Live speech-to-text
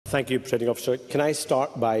Thank you, Presiding Officer. Can I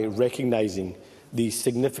start by recognising the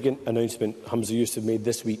significant announcement Humza Yousaf made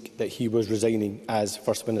this week that he was resigning as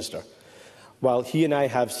First Minister? While he and I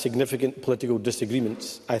have significant political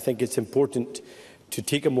disagreements, I think it's important to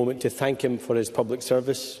take a moment to thank him for his public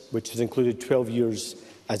service, which has included 12 years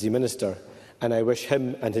as a Minister, and I wish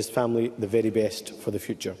him and his family the very best for the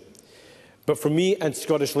future. But for me and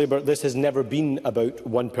Scottish Labour, this has never been about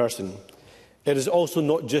one person. It is also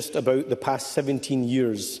not just about the past 17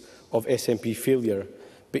 years of SNP failure,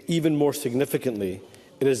 but even more significantly,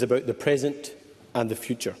 it is about the present and the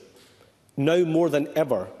future. Now more than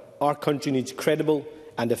ever, our country needs credible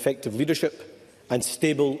and effective leadership and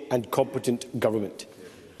stable and competent government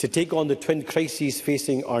to take on the twin crises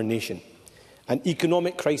facing our nation, an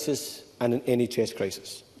economic crisis and an NHS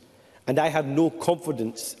crisis. And I have no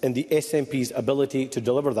confidence in the SNP's ability to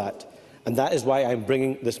deliver that, and that is why I am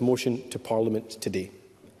bringing this motion to Parliament today.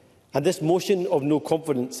 And this motion of no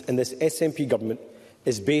confidence in this SNP government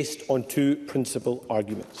is based on two principal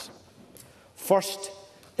arguments. First,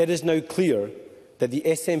 it is now clear that the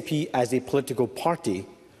SNP as a political party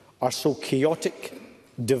are so chaotic,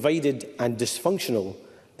 divided and dysfunctional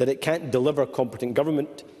that it can't deliver competent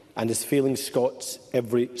government and is failing Scots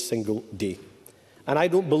every single day. And I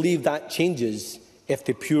don't believe that changes if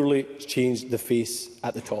they purely change the face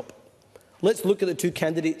at the top. Let's look at the two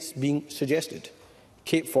candidates being suggested,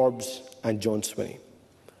 Kate Forbes and John Swinney.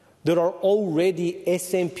 There are already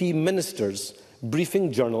SNP ministers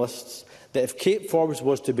briefing journalists that if Kate Forbes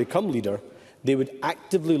was to become leader, they would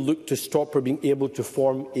actively look to stop her being able to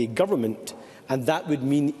form a government, and that would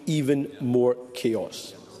mean even more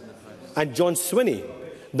chaos. And John Swinney,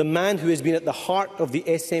 the man who has been at the heart of the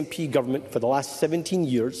SNP government for the last 17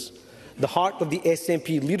 years, the heart of the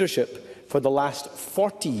SNP leadership for the last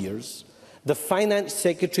 40 years, the Finance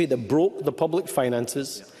Secretary that broke the public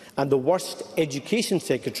finances, and the worst Education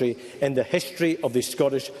Secretary in the history of the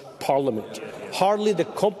Scottish Parliament. Hardly the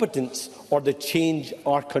competence or the change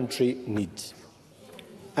our country needs.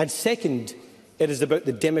 And second, it is about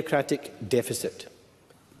the democratic deficit.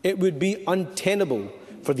 It would be untenable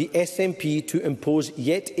for the SNP to impose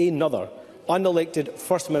yet another unelected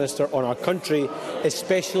First Minister on our country,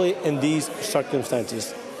 especially in these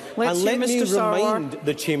circumstances. And let me remind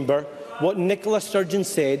the Chamber what Nicola Sturgeon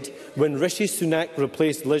said when Rishi Sunak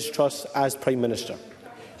replaced Liz Truss as Prime Minister.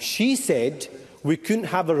 She said we couldn't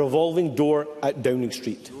have a revolving door at Downing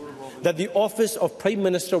Street, that the office of Prime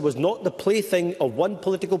Minister was not the plaything of one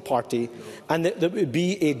political party, and that it would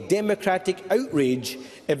be a democratic outrage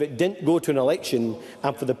if it didn't go to an election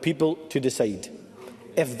and for the people to decide.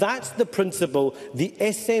 If that's the principle the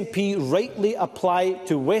SNP rightly apply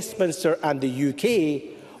to Westminster and the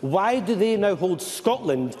UK, why do they now hold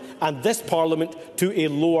Scotland and this Parliament to a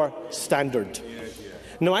lower standard?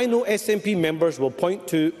 Now, I know SNP members will point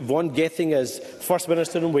to Vaughan Gething as First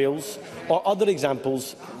Minister in Wales or other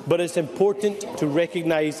examples, but it's important to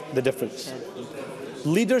recognise the difference.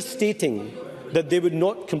 Leaders stating that they would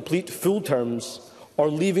not complete full terms or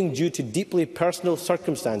leaving due to deeply personal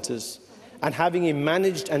circumstances and having a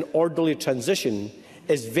managed and orderly transition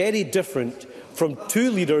is very different from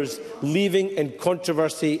two leaders leaving in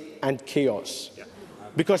controversy and chaos.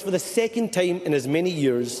 Because for the second time in as many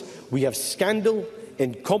years, we have scandal,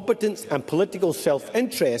 incompetence and political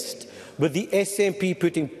self-interest, with the SNP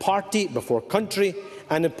putting party before country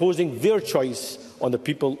and imposing their choice on the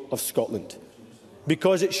people of Scotland.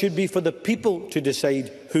 Because it should be for the people to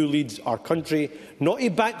decide who leads our country, not a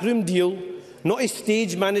backroom deal, not a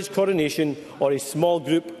stage-managed coronation or a small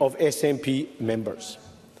group of SNP members.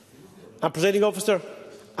 And, Presiding Officer,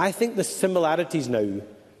 I think the similarities now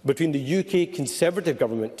between the UK Conservative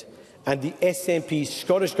Government and the SNP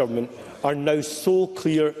Scottish Government are now so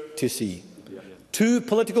clear to see. Two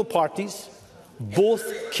political parties,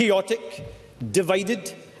 both chaotic,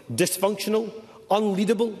 divided, dysfunctional,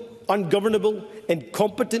 unleadable, ungovernable,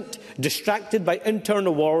 incompetent, distracted by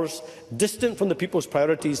internal wars, distant from the people's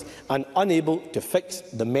priorities and unable to fix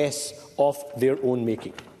the mess of their own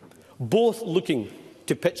making. Both looking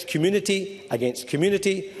to pitch community against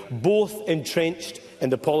community, both entrenched in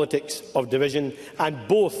the politics of division, and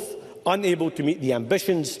both unable to meet the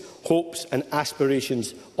ambitions, hopes and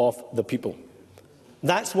aspirations of the people.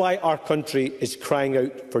 That's why our country is crying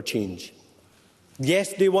out for change.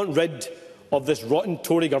 Yes, they want rid of this rotten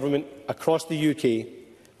Tory government across the UK,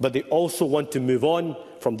 but they also want to move on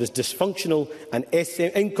from this dysfunctional and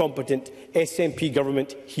incompetent SNP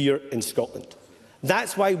government here in Scotland.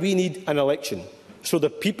 That's why we need an election, so the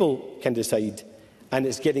people can decide. And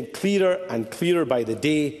it's getting clearer and clearer by the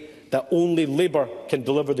day that only Labour can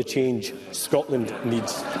deliver the change Scotland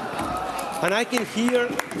needs. And I can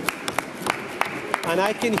And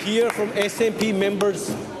I can hear from SNP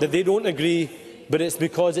members that they don't agree, but it's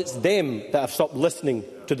because it's them that have stopped listening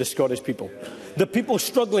to the Scottish people. The people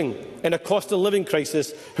struggling in a cost of living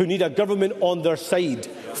crisis who need a government on their side,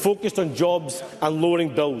 focused on jobs and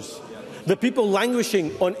lowering bills. The people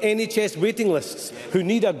languishing on NHS waiting lists who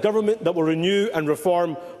need a government that will renew and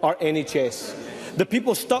reform our NHS. The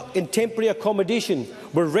people stuck in temporary accommodation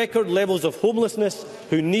with record levels of homelessness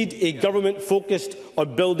who need a government focused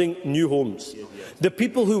on building new homes. The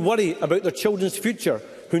people who worry about their children's future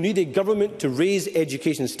who need a government to raise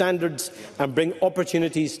education standards and bring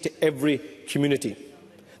opportunities to every community.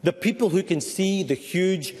 The people who can see the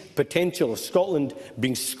huge potential of Scotland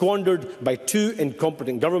being squandered by two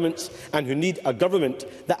incompetent governments and who need a government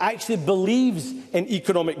that actually believes in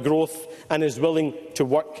economic growth and is willing to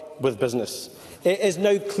work with business. It is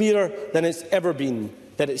now clearer than it's ever been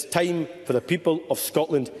that it's time for the people of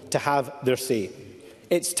Scotland to have their say.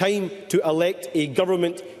 It's time to elect a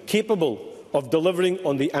government capable of delivering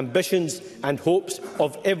on the ambitions and hopes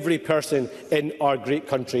of every person in our great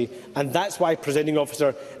country. And that's why, Presiding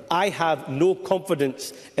Officer, I have no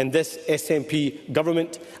confidence in this SNP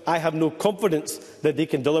government. I have no confidence that they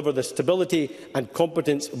can deliver the stability and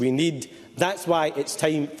competence we need. That's why it's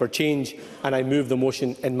time for change, and I move the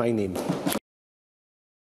motion in my name.